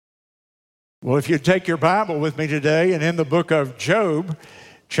Well, if you take your Bible with me today, and in the book of Job,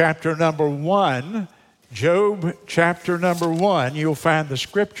 chapter number 1, Job chapter number 1, you'll find the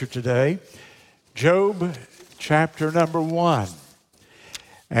scripture today. Job chapter number 1.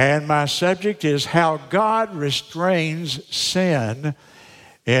 And my subject is how God restrains sin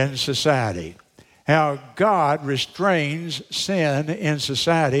in society. How God restrains sin in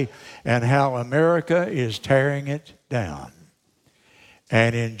society and how America is tearing it down.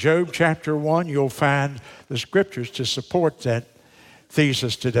 And in Job chapter 1, you'll find the scriptures to support that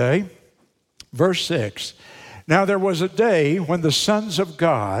thesis today. Verse 6, now there was a day when the sons of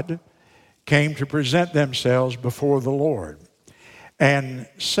God came to present themselves before the Lord, and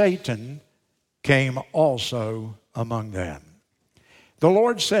Satan came also among them. The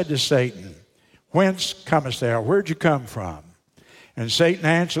Lord said to Satan, whence comest thou? Where'd you come from? And Satan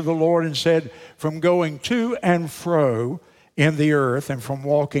answered the Lord and said, from going to and fro in the earth and from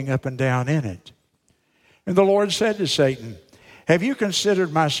walking up and down in it. And the Lord said to Satan, have you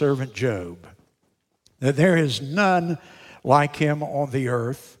considered my servant Job, that there is none like him on the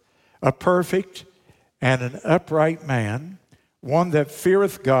earth, a perfect and an upright man, one that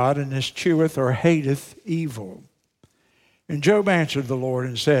feareth God and escheweth or hateth evil? And Job answered the Lord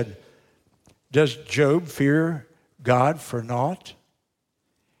and said, does Job fear God for naught?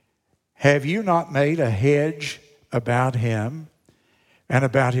 Have you not made a hedge about him and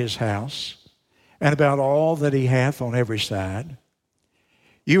about his house and about all that he hath on every side?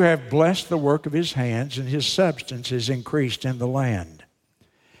 You have blessed the work of his hands, and his substance is increased in the land.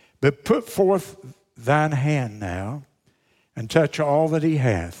 But put forth thine hand now and touch all that he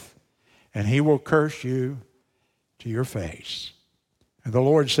hath, and he will curse you to your face. And the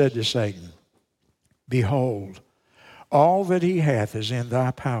Lord said to Satan, behold, all that he hath is in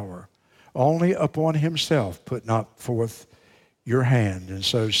thy power. Only upon himself put not forth your hand. And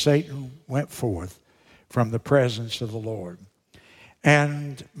so Satan went forth from the presence of the Lord.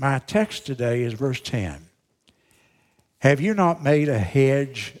 And my text today is verse 10. Have you not made a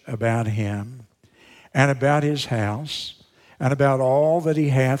hedge about him and about his house and about all that he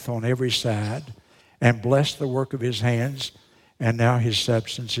hath on every side, and blessed the work of his hands, and now his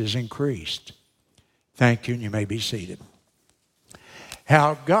substance is increased? Thank you, and you may be seated.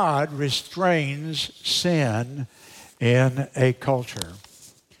 How God restrains sin in a culture,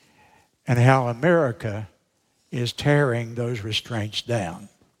 and how America is tearing those restraints down.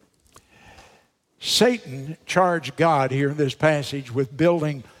 Satan charged God here in this passage with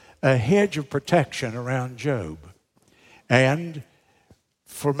building a hedge of protection around Job. And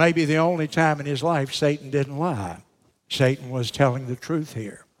for maybe the only time in his life, Satan didn't lie. Satan was telling the truth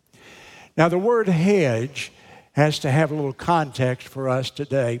here. Now, the word hedge has to have a little context for us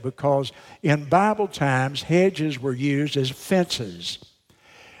today, because in Bible times, hedges were used as fences.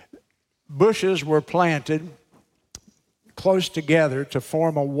 Bushes were planted close together to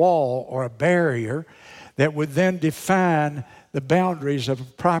form a wall or a barrier that would then define the boundaries of a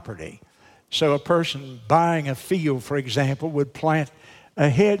property. So a person buying a field, for example, would plant a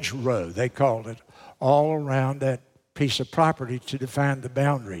hedgerow, they called it, all around that piece of property to define the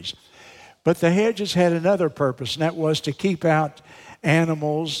boundaries. But the hedges had another purpose, and that was to keep out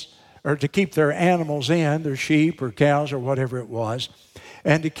animals, or to keep their animals in, their sheep or cows or whatever it was,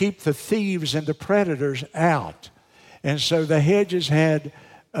 and to keep the thieves and the predators out. And so the hedges had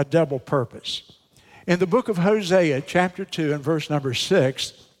a double purpose. In the book of Hosea, chapter 2 and verse number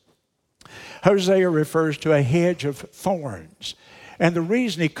 6, Hosea refers to a hedge of thorns. And the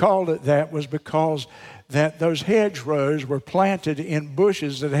reason he called it that was because that those hedgerows were planted in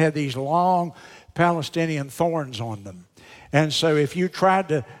bushes that had these long Palestinian thorns on them. And so if you tried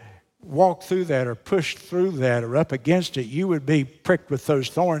to walk through that or push through that or up against it, you would be pricked with those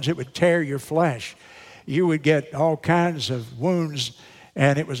thorns. It would tear your flesh. You would get all kinds of wounds,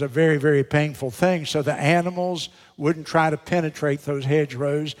 and it was a very, very painful thing. So the animals wouldn't try to penetrate those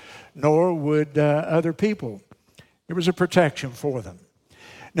hedgerows, nor would other people. It was a protection for them.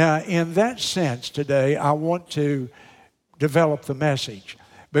 Now, in that sense today, I want to develop the message,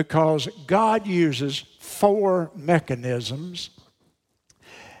 because God uses 4 mechanisms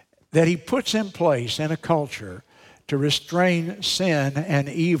that he puts in place in a culture to restrain sin and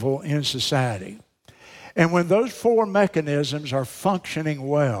evil in society. And when those 4 mechanisms are functioning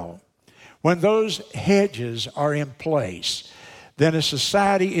well, when those hedges are in place, then a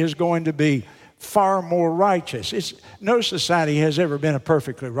society is going to be far more righteous. No society has ever been a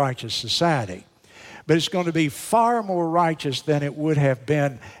perfectly righteous society, but it's going to be far more righteous than it would have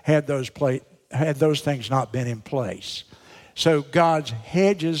been had those things not been in place. So God's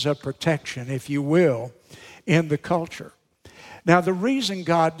hedges of protection, if you will, in the culture. Now, the reason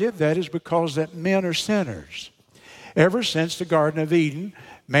God did that is because that men are sinners. Ever since the Garden of Eden,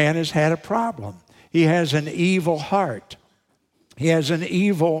 man has had a problem. He has an evil heart. He has an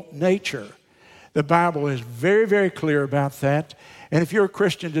evil nature. The Bible is very, very clear about that. And if you're a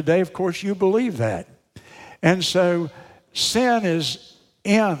Christian today, of course, you believe that. And so sin is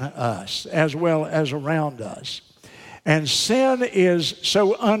in us as well as around us. And sin is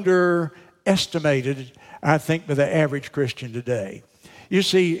so underestimated, I think, by the average Christian today. You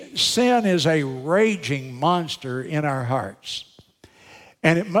see, sin is a raging monster in our hearts.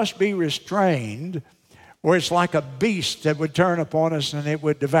 And it must be restrained, or it's like a beast that would turn upon us and it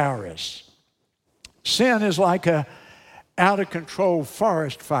would devour us. Sin is like a out-of-control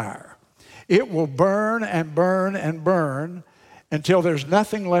forest fire. It will burn and burn and burn until there's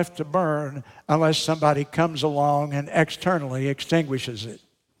nothing left to burn unless somebody comes along and externally extinguishes it.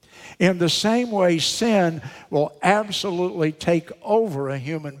 In the same way, sin will absolutely take over a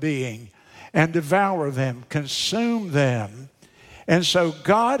human being and devour them, consume them. And so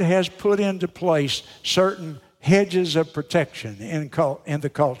God has put into place certain hedges of protection in the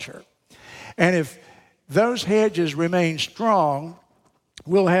culture. And if those hedges remain strong,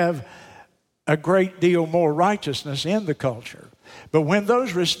 we'll have a great deal more righteousness in the culture. But when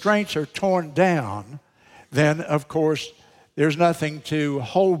those restraints are torn down, then, of course, there's nothing to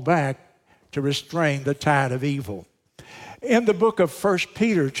hold back to restrain the tide of evil. In the book of 1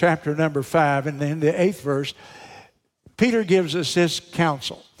 Peter, chapter number 5, and in the 8th verse, Peter gives us this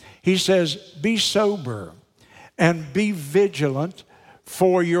counsel. He says, "Be sober and be vigilant,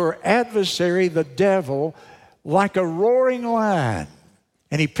 for your adversary, the devil, like a roaring lion."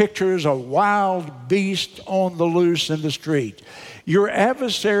 And he pictures a wild beast on the loose in the street. Your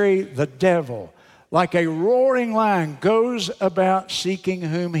adversary, the devil, like a roaring lion, goes about seeking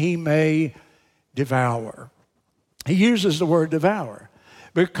whom he may devour. He uses the word devour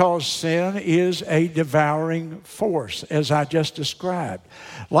because sin is a devouring force, as I just described.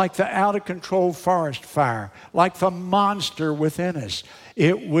 Like the out-of-control forest fire, like the monster within us,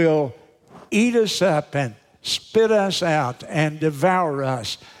 it will eat us up and spit us out and devour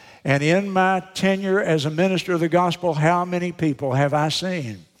us. And in my tenure as a minister of the gospel, how many people have I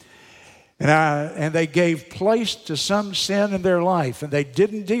seen? And they gave place to some sin in their life, and they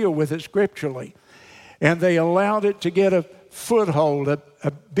didn't deal with it scripturally. And they allowed it to get a foothold,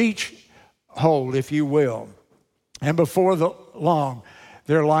 a beach hold, if you will. And before long,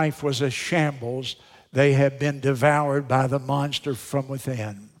 their life was a shambles. They had been devoured by the monster from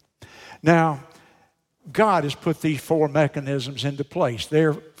within. Now, God has put these four mechanisms into place.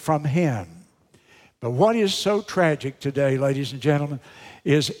 They're from Him. But what is so tragic today, ladies and gentlemen,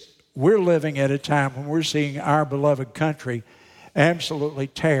 is we're living at a time when we're seeing our beloved country absolutely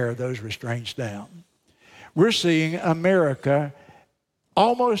tear those restraints down. We're seeing America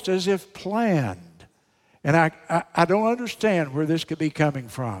almost as if planned. And I don't understand where this could be coming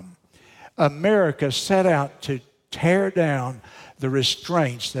from. America set out to tear down the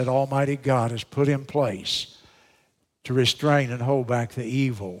restraints that Almighty God has put in place to restrain and hold back the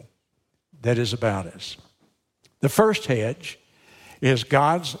evil that is about us. The first hedge is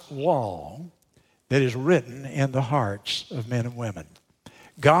God's law that is written in the hearts of men and women.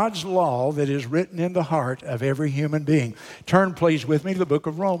 God's law that is written in the heart of every human being. Turn, please, with me to the book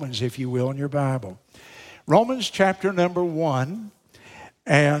of Romans, if you will, in your Bible. Romans chapter number 1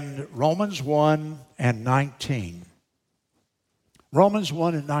 and Romans 1 and 19. Romans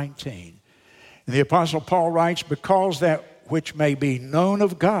 1 and 19. And the Apostle Paul writes, "Because that which may be known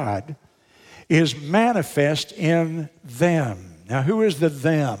of God is manifest in them." Now, who is the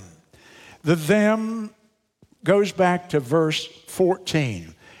them? The them goes back to verse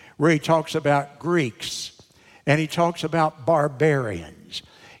 14, where he talks about Greeks and he talks about barbarians.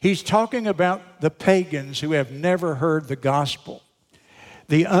 He's talking about the pagans who have never heard the gospel.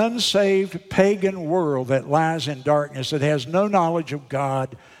 The unsaved pagan world that lies in darkness, that has no knowledge of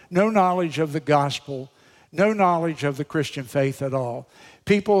God, no knowledge of the gospel, no knowledge of the Christian faith at all.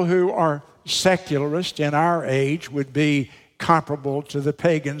 People who are secularists in our age would be comparable to the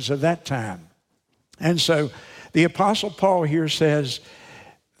pagans of that time. And so the Apostle Paul here says,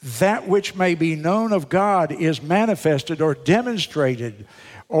 that which may be known of God is manifested or demonstrated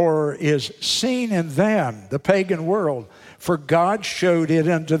or is seen in them, the pagan world. For God showed it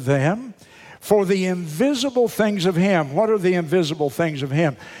unto them. For the invisible things of Him. What are the invisible things of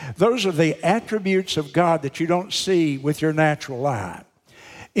Him? Those are the attributes of God that you don't see with your natural eye.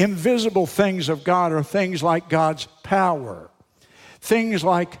 Invisible things of God are things like God's power, things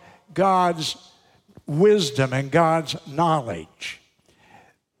like God's wisdom and God's knowledge,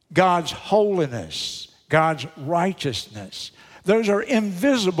 God's holiness, God's righteousness, Those are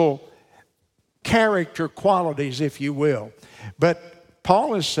invisible character qualities, if you will. But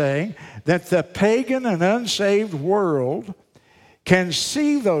Paul is saying that the pagan and unsaved world can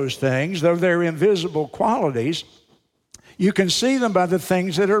see those things, though they're invisible qualities. You can see them by the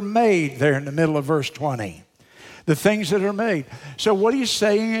things that are made there in the middle of verse 20. The things that are made. So what he's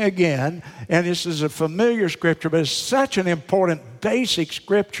saying again, and this is a familiar scripture, but it's such an important basic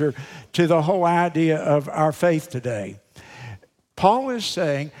scripture to the whole idea of our faith today. Paul is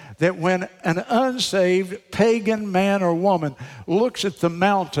saying that when an unsaved pagan man or woman looks at the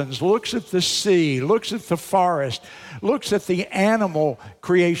mountains, looks at the sea, looks at the forest, looks at the animal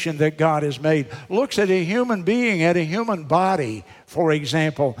creation that God has made, looks at a human being, at a human body, for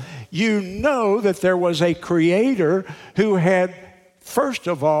example, you know that there was a creator who had, first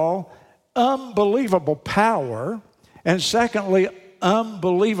of all, unbelievable power, and secondly,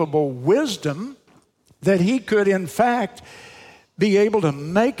 unbelievable wisdom, that he could, in fact, be able to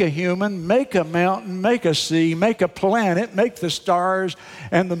make a human, make a mountain, make a sea, make a planet, make the stars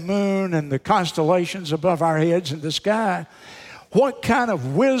and the moon and the constellations above our heads in the sky. What kind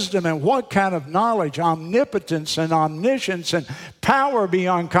of wisdom and what kind of knowledge, omnipotence and omniscience and power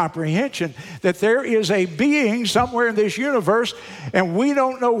beyond comprehension, that there is a being somewhere in this universe and we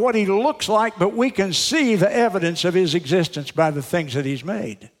don't know what he looks like, but we can see the evidence of his existence by the things that he's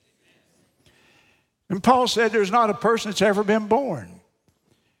made. And Paul said there's not a person that's ever been born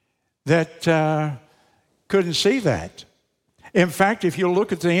that couldn't see that. In fact, if you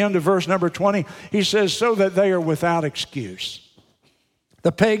look at the end of verse number 20, he says, so that they are without excuse.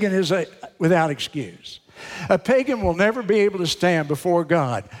 The pagan is without excuse. A pagan will never be able to stand before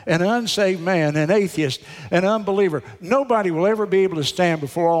God. An unsaved man, an atheist, an unbeliever. Nobody will ever be able to stand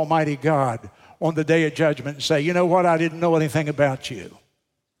before Almighty God on the day of judgment and say, you know what, I didn't know anything about you.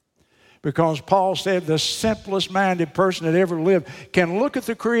 Because Paul said the simplest minded person that ever lived can look at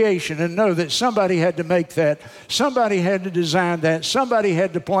the creation and know that somebody had to make that, somebody had to design that, somebody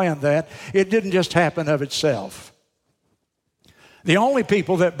had to plan that. It didn't just happen of itself. The only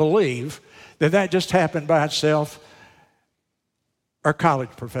people that believe that that just happened by itself are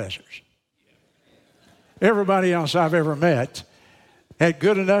college professors. Everybody else I've ever met had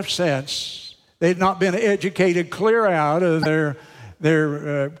good enough sense. They'd not been educated clear out of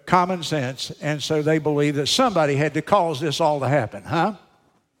their common sense, and so they believe that somebody had to cause this all to happen, huh?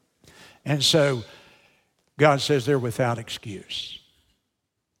 And so God says they're without excuse.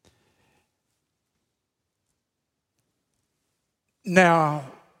 Now,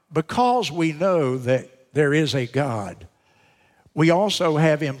 because we know that there is a God, we also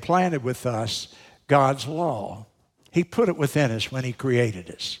have implanted with us God's law. He put it within us when he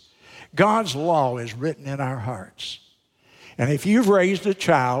created us. God's law is written in our hearts. And if you've raised a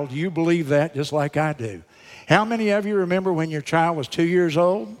child, you believe that just like I do. How many of you remember when your child was 2 years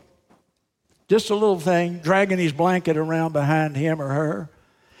old? Just a little thing, dragging his blanket around behind him or her.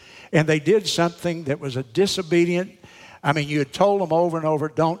 And they did something that was a disobedient. I mean, you had told them over and over,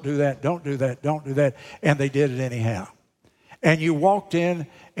 don't do that, don't do that, don't do that. And they did it anyhow. And you walked in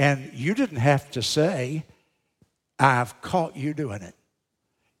and you didn't have to say, I've caught you doing it.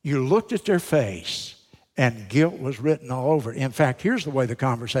 You looked at their face. And guilt was written all over it. In fact, here's the way the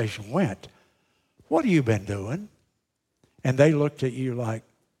conversation went. What have you been doing? And they looked at you like,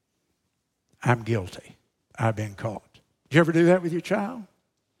 I'm guilty. I've been caught. Did you ever do that with your child?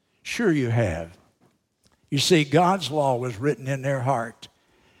 Sure you have. You see, God's law was written in their heart,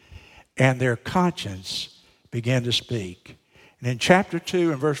 and their conscience began to speak. And in chapter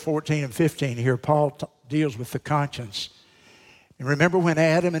 2 and verse 14 and 15 here, Paul deals with the conscience. And remember when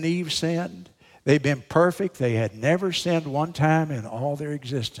Adam and Eve sinned? They'd been perfect. They had never sinned one time in all their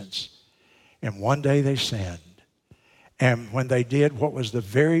existence. And one day they sinned. And when they did, what was the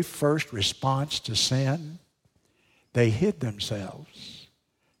very first response to sin? They hid themselves.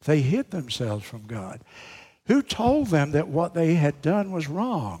 They hid themselves from God. Who told them that what they had done was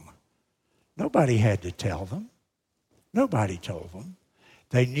wrong? Nobody had to tell them. Nobody told them.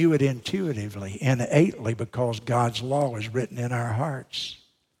 They knew it intuitively, innately, because God's law is written in our hearts.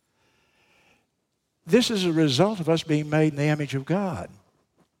 This is a result of us being made in the image of God.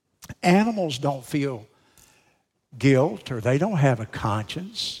 Animals don't feel guilt or they don't have a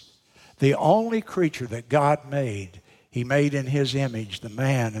conscience. The only creature that God made, he made in his image, the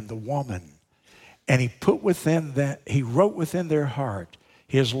man and the woman. And he put within that, he wrote within their heart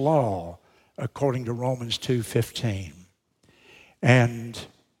his law according to Romans 2:15. And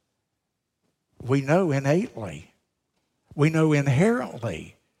we know innately, we know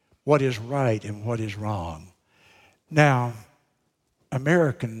inherently what is right and what is wrong. Now,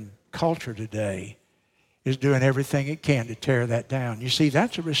 American culture today is doing everything it can to tear that down. You see,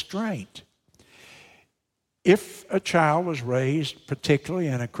 that's a restraint. If a child was raised particularly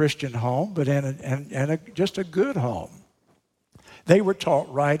in a Christian home, but in just a good home, they were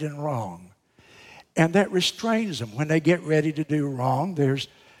taught right and wrong. And that restrains them. When they get ready to do wrong, there's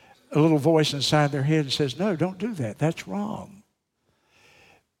a little voice inside their head that says, no, don't do that. That's wrong.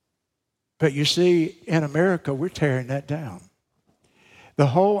 But you see, in America, we're tearing that down. The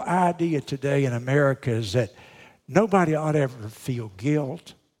whole idea today in America is that nobody ought to ever feel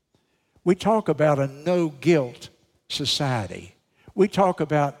guilt. We talk about a no-guilt society. We talk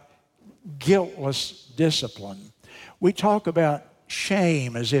about guiltless discipline. We talk about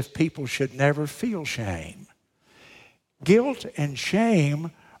shame as if people should never feel shame. Guilt and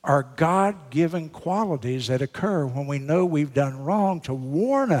shame are God-given qualities that occur when we know we've done wrong to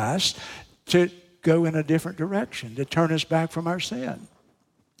warn us to go in a different direction, to turn us back from our sin.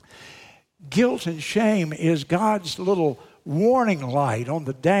 Guilt and shame is God's little warning light on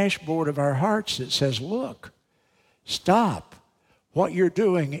the dashboard of our hearts that says, look, stop. What you're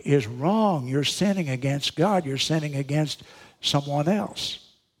doing is wrong. You're sinning against God. You're sinning against someone else.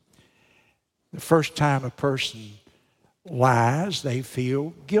 The first time a person lies, they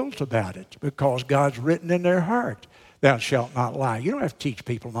feel guilt about it because God's written in their heart, thou shalt not lie. You don't have to teach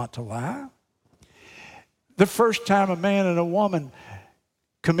people not to lie. The first time a man and a woman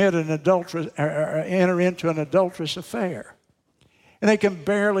commit an adulterous, or enter into an adulterous affair, and they can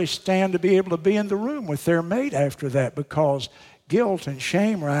barely stand to be able to be in the room with their mate after that because guilt and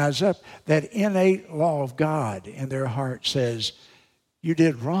shame rise up. That innate law of God in their heart says, you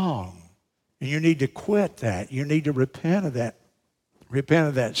did wrong, and you need to quit that. You need to repent of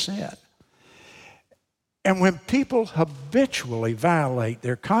that sin. And when people habitually violate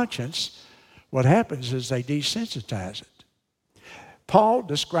their conscience, what happens is they desensitize it. Paul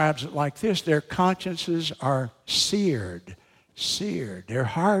describes it like this: their consciences are seared. They're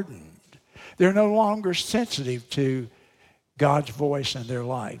hardened. They're no longer sensitive to God's voice in their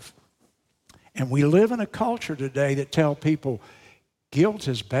life. And we live in a culture today that tells people guilt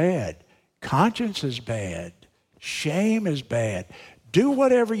is bad, conscience is bad, shame is bad. Do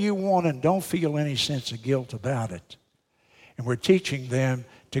whatever you want and don't feel any sense of guilt about it. And we're teaching them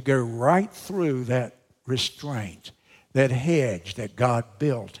to go right through that restraint, that hedge that God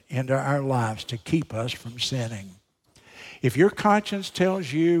built into our lives to keep us from sinning. If your conscience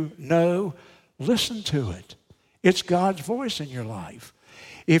tells you no, listen to it. It's God's voice in your life.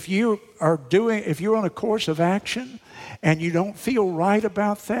 If you're on a course of action and you don't feel right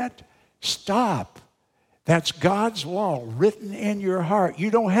about that, stop. That's God's law written in your heart.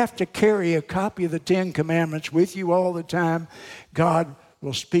 You don't have to carry a copy of the Ten Commandments with you all the time. God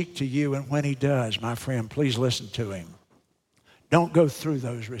will speak to you, and when He does, my friend, please listen to Him. Don't go through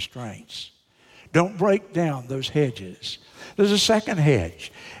those restraints. Don't break down those hedges. There's a second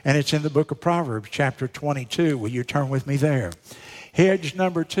hedge, and it's in the book of Proverbs, chapter 22. Will you turn with me there? Hedge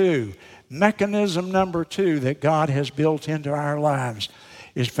number 2, mechanism number 2 that God has built into our lives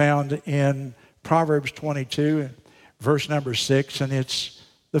is found in Proverbs 22, verse number 6, and it's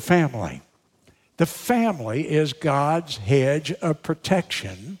the family. The family is God's hedge of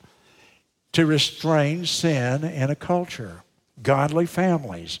protection to restrain sin in a culture. Godly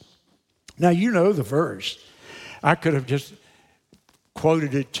families. Now, you know the verse. I could have just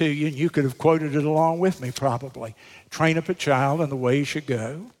quoted it to you, and you could have quoted it along with me probably. Train up a child in the way he should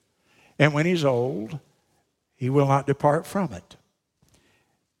go, and when he's old, he will not depart from it.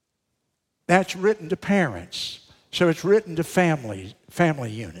 That's written to parents. So it's written to family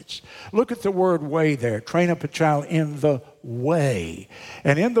units. Look at the word way there. Train up a child in the way.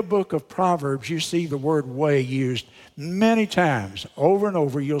 And in the book of Proverbs, you see the word way used many times. Over and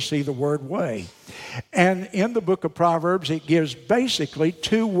over, you'll see the word way. And in the book of Proverbs, it gives basically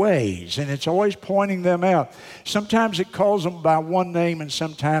 2 ways, and it's always pointing them out. Sometimes it calls them by one name and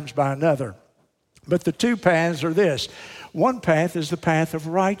sometimes by another. But the 2 paths are this. One path is the path of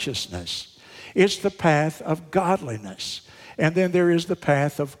righteousness. It's the path of godliness. And then there is the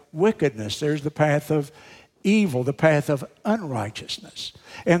path of wickedness. There's the path of evil, the path of unrighteousness.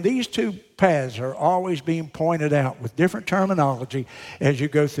 And these 2 paths are always being pointed out with different terminology as you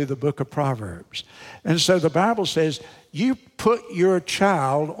go through the book of Proverbs. And so the Bible says, you put your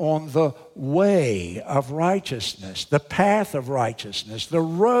child on the way of righteousness, the path of righteousness, the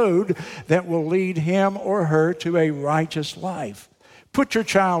road that will lead him or her to a righteous life. Put your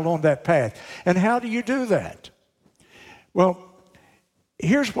child on that path. And how do you do that? Well,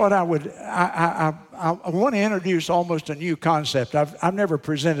 here's what I want to introduce almost a new concept. I've never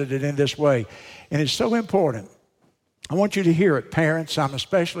presented it in this way, and it's so important. I want you to hear it, parents. I'm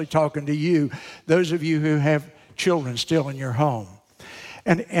especially talking to you, those of you who have children still in your home.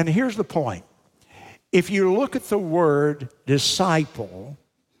 And here's the point. If you look at the word disciple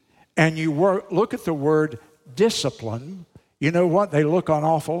and you look at the word discipline, you know what? They look an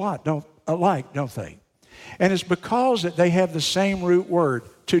awful lot alike, don't they? And it's because that they have the same root word,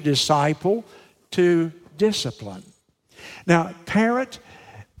 to disciple, to discipline. Now, parent,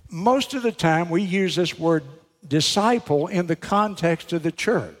 most of the time we use this word disciple in the context of the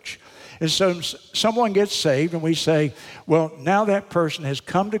church. And so someone gets saved and we say, well, now that person has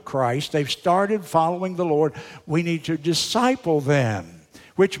come to Christ, they've started following the Lord, we need to disciple them,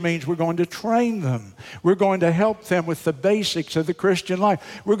 which means we're going to train them. We're going to help them with the basics of the Christian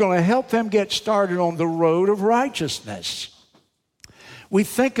life. We're going to help them get started on the road of righteousness. We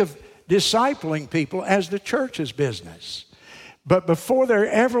think of discipling people as the church's business. But before there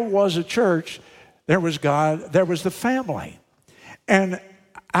ever was a church, there was God, there was the family. And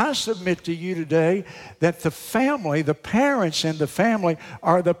I submit to you today that the family, the parents in the family,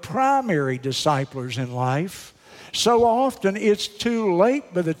 are the primary disciplers in life. So often it's too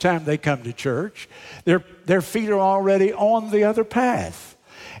late by the time they come to church. Their feet are already on the other path.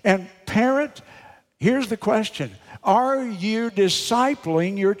 And parent, here's the question. Are you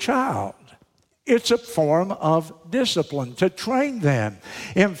discipling your child? It's a form of discipline to train them.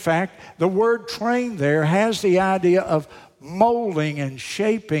 In fact, the word train there has the idea of molding and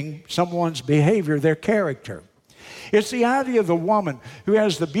shaping someone's behavior, their character. It's the idea of the woman who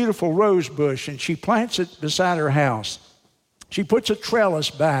has the beautiful rose bush and she plants it beside her house. She puts a trellis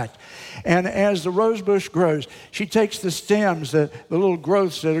back, and as the rose bush grows, she takes the stems, the little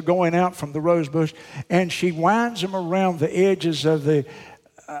growths that are going out from the rose bush, and she winds them around the edges of the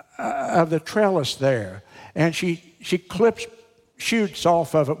trellis there. And she clips shoots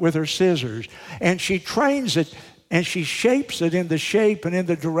off of it with her scissors, and she trains it, and she shapes it in the shape and in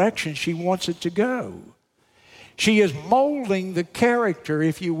the direction she wants it to go. She is molding the character,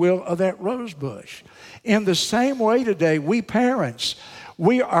 if you will, of that rose bush. In the same way today, we parents,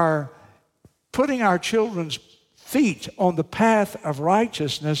 we are putting our children's feet on the path of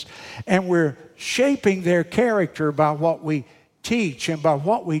righteousness, and we're shaping their character by what we teach and by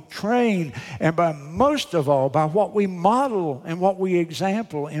what we train, and by most of all, by what we model and what we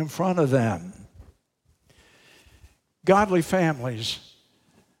example in front of them. Godly families,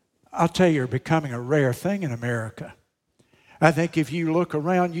 I'll tell you, are becoming a rare thing in America. I think if you look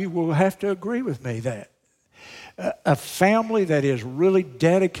around, you will have to agree with me that a family that is really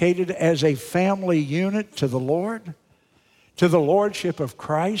dedicated as a family unit to the Lord, to the Lordship of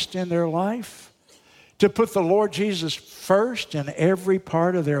Christ in their life, to put the Lord Jesus first in every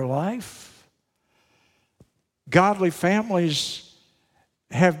part of their life. Godly families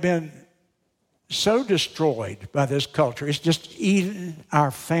have been so destroyed by this culture. It's just eating our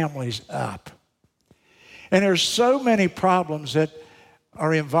families up. And there's so many problems that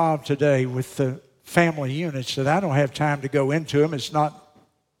are involved today with the family units that I don't have time to go into them. It's not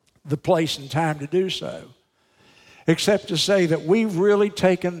the place and time to do so. Except to say that we've really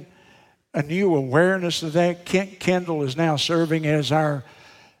taken a new awareness of that. Kent Kendall is now serving as our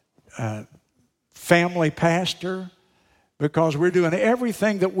family pastor, because we're doing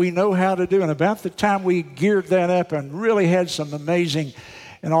everything that we know how to do. And about the time we geared that up and really had some amazing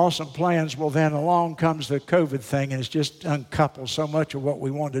and awesome plans, well, then along comes the COVID thing, and it's just uncoupled so much of what we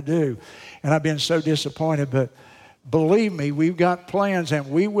want to do. And I've been so disappointed, but believe me, we've got plans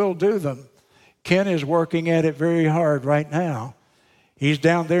and we will do them. Ken is working at it very hard right now. He's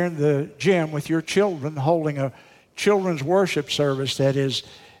down there in the gym with your children holding a children's worship service that is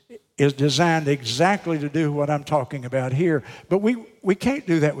designed exactly to do what I'm talking about here. But we can't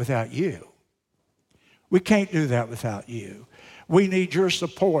do that without you. We can't do that without you. We need your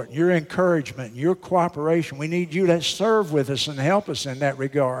support, your encouragement, your cooperation. We need you to serve with us and help us in that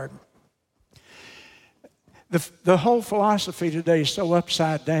regard. The whole philosophy today is so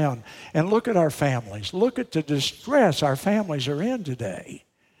upside down. And look at our families. Look at the distress our families are in today.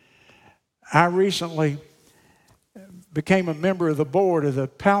 I recently became a member of the board of the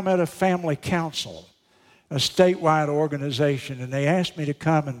Palmetto Family Council, a statewide organization, and they asked me to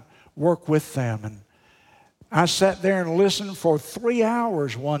come and work with them. And I sat there and listened for 3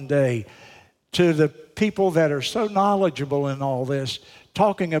 hours one day to the people that are so knowledgeable in all this,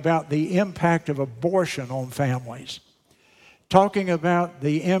 talking about the impact of abortion on families, talking about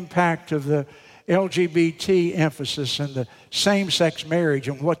the impact of the LGBT emphasis and the same-sex marriage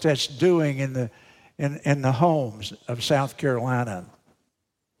and what that's doing in the homes of South Carolina.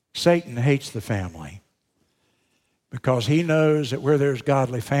 Satan hates the family because he knows that where there's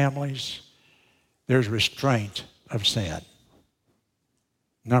godly families, there's restraint of sin.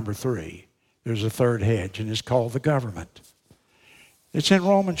 Number 3, there's a third hedge, and it's called the government. It's in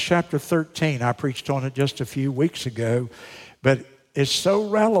Romans chapter 13. I preached on it just a few weeks ago, but it's so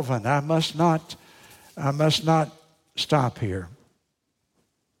relevant. I must not stop here.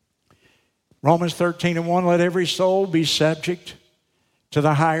 Romans 13:1, let every soul be subject to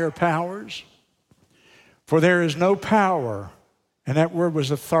the higher powers, for there is no power, and that word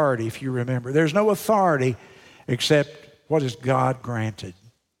was authority, if you remember. There's no authority except what is God granted.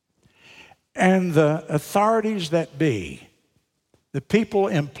 And the authorities that be, the people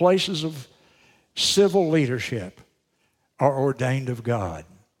in places of civil leadership, are ordained of God.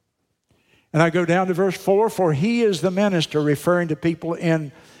 And I go down to verse 4, for he is the minister, referring to people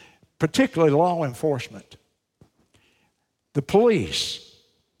in particularly law enforcement. The police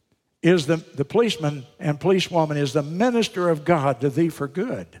is the policeman and policewoman is the minister of God to thee for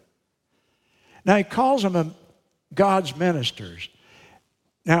good. Now he calls them God's ministers.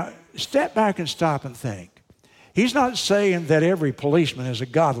 Now step back and stop and think. He's not saying that every policeman is a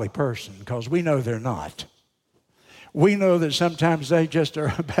godly person, because we know they're not. We know that sometimes they just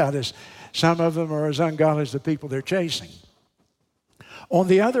are about as, some of them are as ungodly as the people they're chasing. On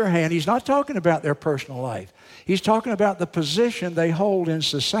the other hand, he's not talking about their personal life. He's talking about the position they hold in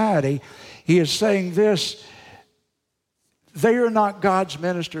society. He is saying this, they are not God's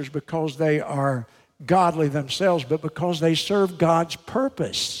ministers because they are godly themselves, but because they serve God's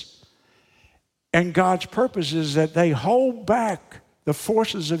purpose. And God's purpose is that they hold back the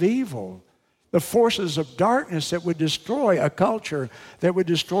forces of evil, the forces of darkness that would destroy a culture, that would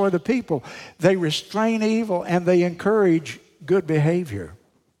destroy the people. They restrain evil and they encourage good behavior.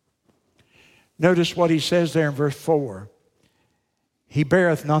 Notice what he says there in verse 4. He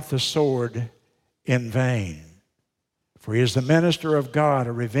beareth not the sword in vain, for he is the minister of God,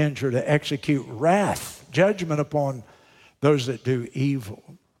 a revenger to execute wrath, judgment upon those that do evil.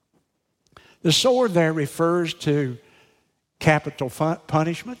 The sword there refers to capital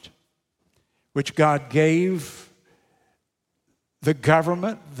punishment, which God gave the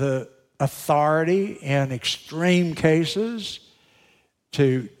government the authority in extreme cases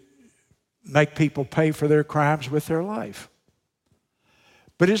to make people pay for their crimes with their life.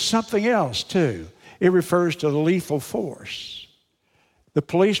 But it's something else too. It refers to the lethal force. The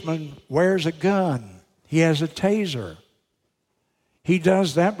policeman wears a gun. He has a taser. He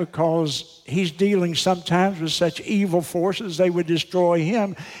does that because he's dealing sometimes with such evil forces they would destroy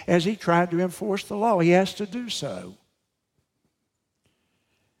him as he tried to enforce the law. He has to do so.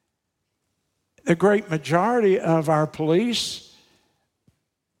 The great majority of our police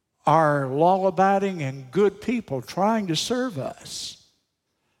are law-abiding and good people trying to serve us.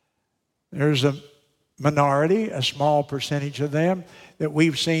 There's a minority, a small percentage of them that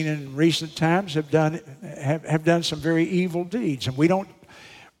we've seen in recent times have done some very evil deeds, and we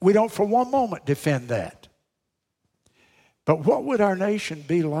don't for one moment defend that. But what would our nation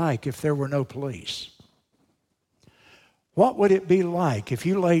be like if there were no police? What would it be like if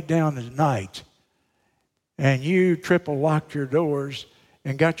you laid down at night and you triple locked your doors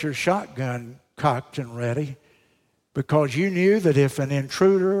and got your shotgun cocked and ready because you knew that if an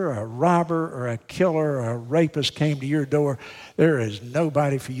intruder or a robber or a killer or a rapist came to your door, there is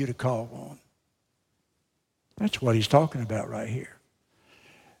nobody for you to call on? That's what he's talking about right here.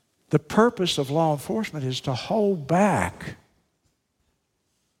 The purpose of law enforcement is to hold back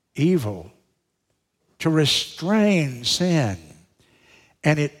evil, to restrain sin.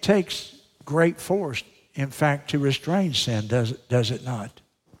 And it takes great force, in fact, to restrain sin, does it not?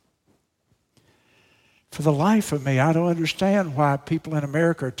 For the life of me, I don't understand why people in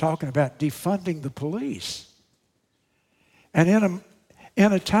America are talking about defunding the police. And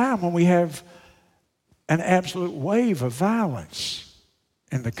in a time when we have an absolute wave of violence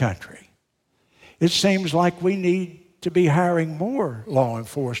in the country, it seems like we need to be hiring more law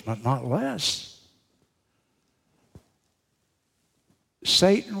enforcement, not less.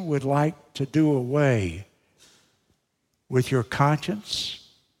 Satan would like to do away with your conscience.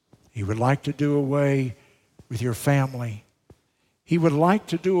 He would like to do away with your family. He would like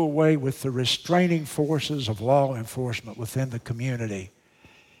to do away with the restraining forces of law enforcement within the community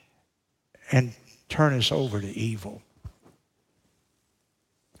and turn us over to evil.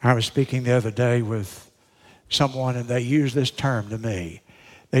 I was speaking the other day with someone, and they used this term to me.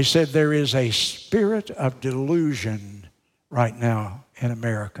 They said there is a spirit of delusion right now in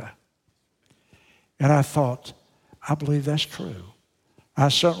America. And I thought, I believe that's true. I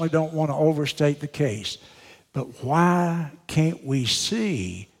certainly don't want to overstate the case. But why can't we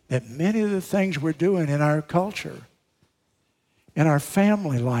see that many of the things we're doing in our culture in our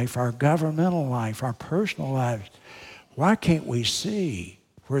family life, our governmental life, our personal lives. Why can't we see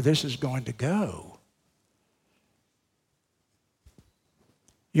where this is going to go?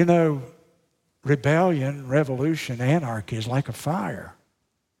 You know, rebellion, revolution, anarchy is like a fire.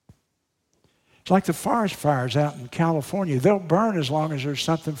 It's like the forest fires out in California. They'll burn as long as there's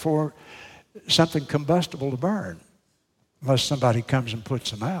something combustible to burn, unless somebody comes and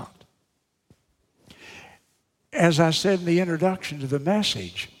puts them out. As I said in the introduction to the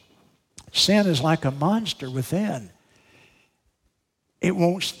message, sin is like a monster within. It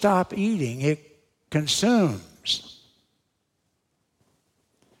won't stop eating. It consumes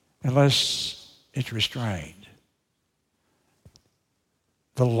unless it's restrained.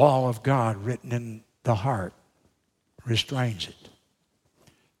 The law of God written in the heart restrains it.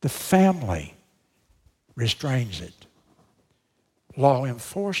 The family restrains it. Law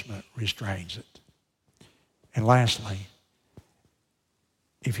enforcement restrains it. And lastly,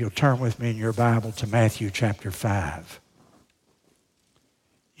 if you'll turn with me in your Bible to Matthew chapter 5,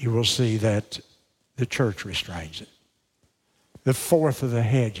 you will see that the church restrains it. The fourth of the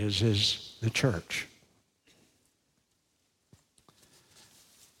hedges is the church.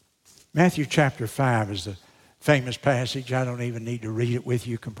 Matthew chapter 5 is the famous passage. I don't even need to read it with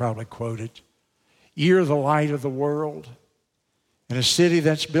you. You can probably quote it. You're the light of the world, and a city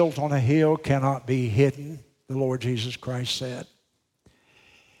that's built on a hill cannot be hidden, the Lord Jesus Christ said.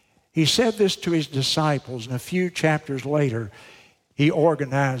 He said this to his disciples, and a few chapters later, he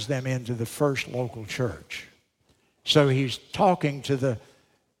organized them into the first local church. So he's talking to the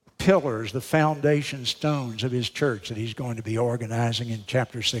pillars, the foundation stones of his church that he's going to be organizing in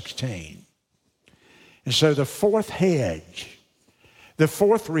chapter 16. And so the fourth hedge, the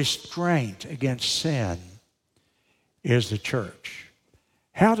fourth restraint against sin is the church.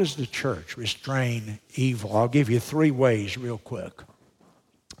 How does the church restrain evil? I'll give you 3 ways real quick.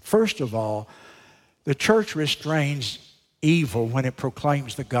 First of all, the church restrains evil when it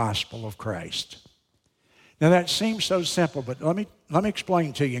proclaims the gospel of Christ. Now that seems so simple, but let me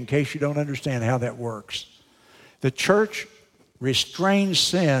explain to you in case you don't understand how that works. The church restrains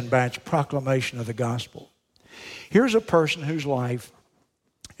sin by its proclamation of the gospel. Here's a person whose life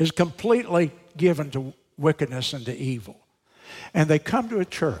is completely given to wickedness and to evil. And they come to a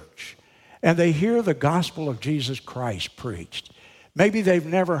church and they hear the gospel of Jesus Christ preached. Maybe they've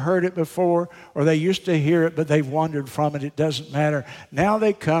never heard it before, or they used to hear it, but they've wandered from it. It doesn't matter. Now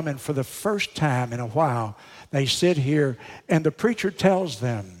they come, and for the first time in a while, they sit here, and the preacher tells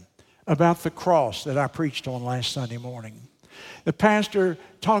them about the cross that I preached on last Sunday morning. The pastor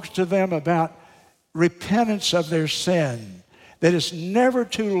talks to them about repentance of their sin, that it's never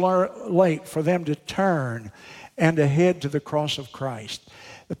too late for them to turn and to head to the cross of Christ.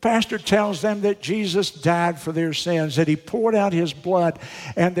 The pastor tells them that Jesus died for their sins, that he poured out his blood,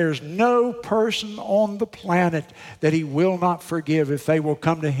 and there's no person on the planet that he will not forgive if they will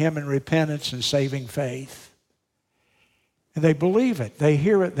come to him in repentance and saving faith. And they believe it. They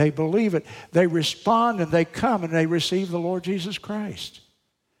hear it. They believe it. They respond, and they come, and they receive the Lord Jesus Christ.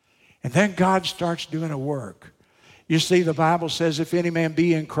 And then God starts doing a work. You see, the Bible says, if any man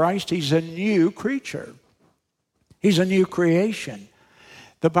be in Christ, he's a new creature. He's a new creation.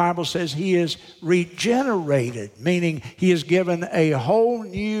 The Bible says he is regenerated, meaning he is given a whole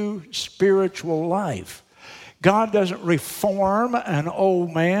new spiritual life. God doesn't reform an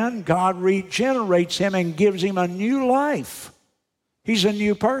old man. God regenerates him and gives him a new life. He's a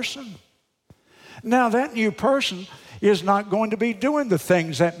new person. Now, that new person is not going to be doing the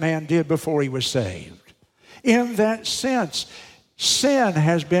things that man did before he was saved. In that sense, sin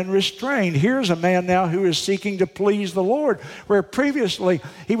has been restrained. Here's a man now who is seeking to please the Lord, where previously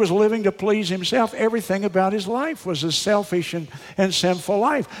he was living to please himself. Everything about his life was a selfish and sinful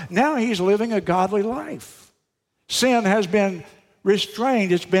life. Now he's living a godly life. Sin has been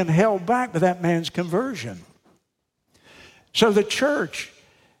restrained. It's been held back by that man's conversion. So the church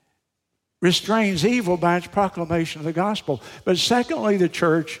restrains evil by its proclamation of the gospel. But secondly, the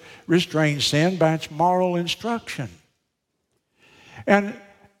church restrains sin by its moral instruction. And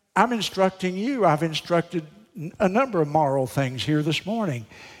I'm instructing you. I've instructed a number of moral things here this morning.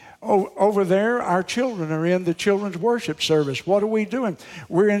 Over there, our children are in the children's worship service. What are we doing?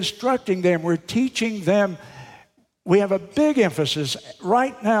 We're instructing them. We're teaching them. We have a big emphasis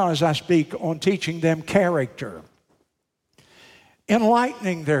right now as I speak on teaching them character,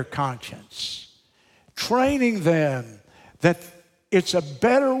 enlightening their conscience, training them that it's a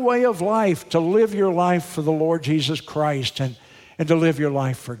better way of life to live your life for the Lord Jesus Christ and to live your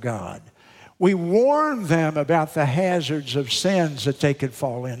life for God. We warn them about the hazards of sins that they could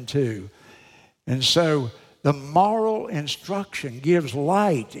fall into. And so the moral instruction, gives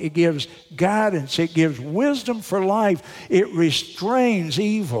light, it gives guidance, it gives wisdom for life, it restrains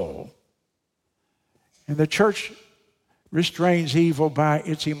evil. And the church restrains evil by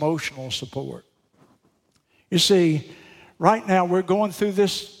its emotional support. You see, right now we're going through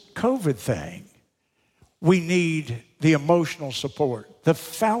this COVID thing. We need the emotional support, the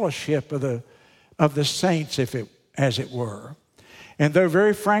fellowship of the saints, as it were. And though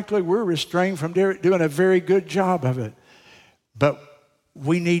very frankly we're restrained from doing a very good job of it, but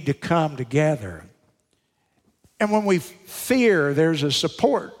we need to come together. And when we fear, there's a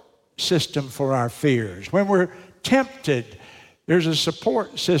support system for our fears. When we're tempted, there's a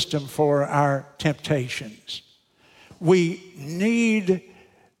support system for our temptations. We need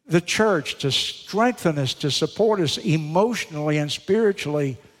the church to strengthen us, to support us emotionally and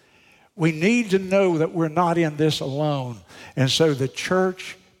spiritually. We need to know that we're not in this alone. And so the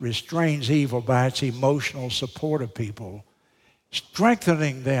church restrains evil by its emotional support of people,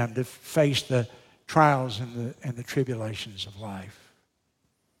 strengthening them to face the trials and the tribulations of life.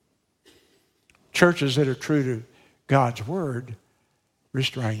 Churches that are true to God's word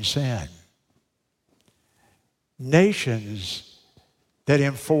restrain sin. Nations that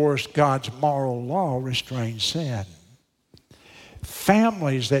enforce God's moral law restrain sin.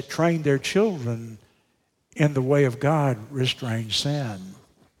 Families that train their children in the way of God restrain sin.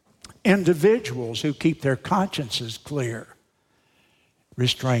 Individuals who keep their consciences clear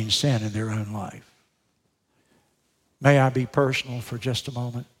restrain sin in their own life. May I be personal for just a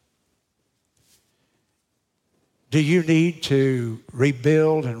moment? Do you need to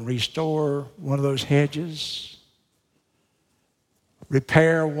rebuild and restore one of those hedges?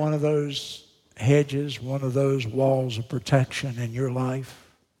 Repair one of those hedges, one of those walls of protection in your life?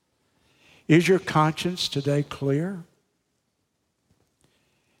 Is your conscience today clear?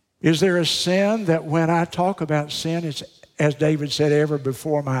 Is there a sin that when I talk about sin, it's, as David said, ever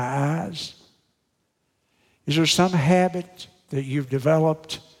before my eyes? Is there some habit that you've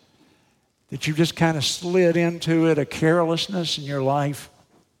developed that you just kind of slid into it, a carelessness in your life,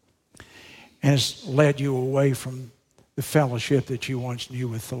 and has led you away from the fellowship that you once knew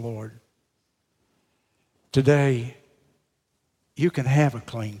with the Lord? Today, you can have a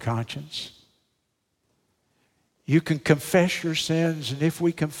clean conscience. You can confess your sins, and if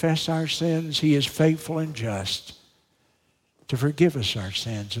we confess our sins, He is faithful and just to forgive us our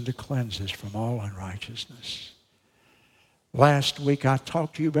sins and to cleanse us from all unrighteousness. Last week I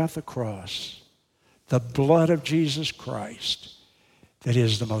talked to you about the cross, the blood of Jesus Christ that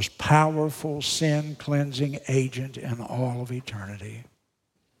is the most powerful sin-cleansing agent in all of eternity.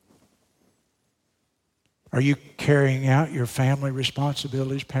 Are you carrying out your family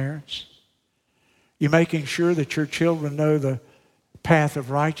responsibilities, parents? You making sure that your children know the path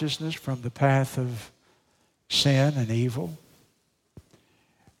of righteousness from the path of sin and evil?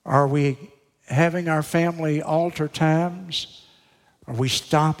 Are we having our family altar times? Are we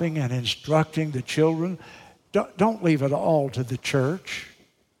stopping and instructing the children? Don't leave it all to the church.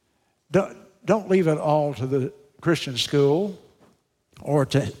 Don't leave it all to the Christian school or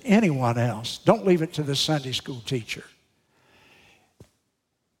to anyone else. Don't leave it to the Sunday school teacher.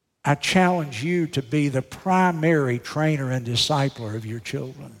 I challenge you to be the primary trainer and discipler of your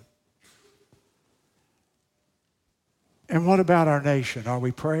children. And what about our nation? Are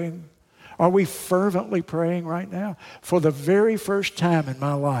we praying? Are we fervently praying right now? For the very first time in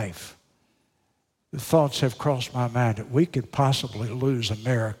my life, the thoughts have crossed my mind that we could possibly lose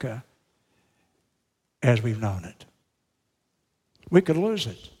America as we've known it. We could lose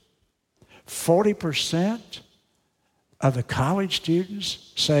it. 40% of the college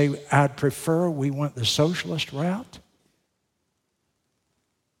students say, I'd prefer we went the socialist route.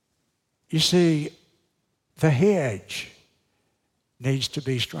 You see, the hedge needs to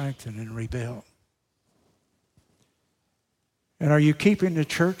be strengthened and rebuilt. And are you keeping the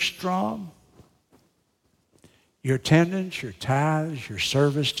church strong? Your attendance, your tithes, your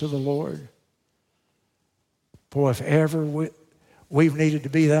service to the Lord? Boy, if ever we've needed to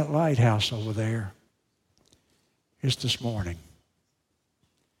be that lighthouse over there, it's this morning.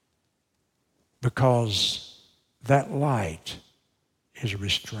 Because that light is a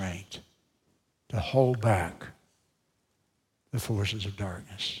restraint to hold back the forces of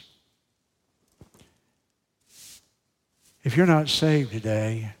darkness. If you're not saved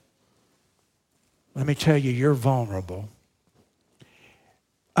today, let me tell you, you're vulnerable.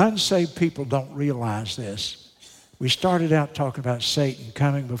 Unsaved people don't realize this. We started out talking about Satan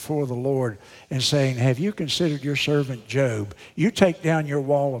coming before the Lord and saying, have you considered your servant Job? You take down your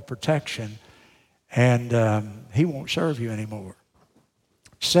wall of protection and he won't serve you anymore.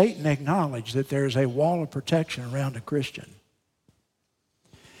 Satan acknowledged that there is a wall of protection around a Christian.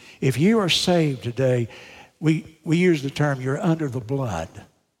 If you are saved today, we use the term you're under the blood,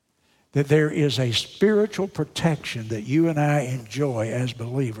 that there is a spiritual protection that you and I enjoy as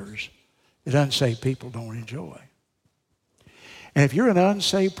believers that unsaved people don't enjoy. And if you're an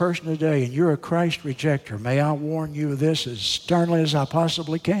unsaved person today and you're a Christ rejecter, may I warn you of this as sternly as I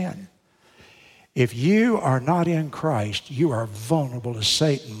possibly can. If you are not in Christ, you are vulnerable to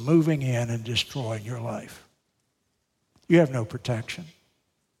Satan moving in and destroying your life. You have no protection.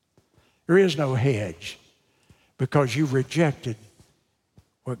 There is no hedge because you've rejected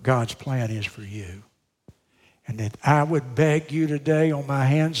what God's plan is for you. And that I would beg you today on my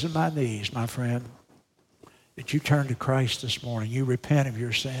hands and my knees, my friend, that you turn to Christ this morning. You repent of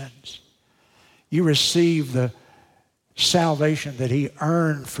your sins. You receive the salvation that He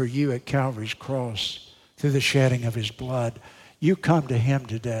earned for you at Calvary's cross through the shedding of His blood. You come to Him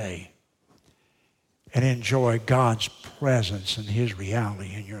today and enjoy God's presence and His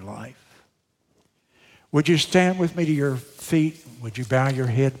reality in your life. Would you stand with me to your feet? Would you bow your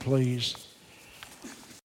head, please?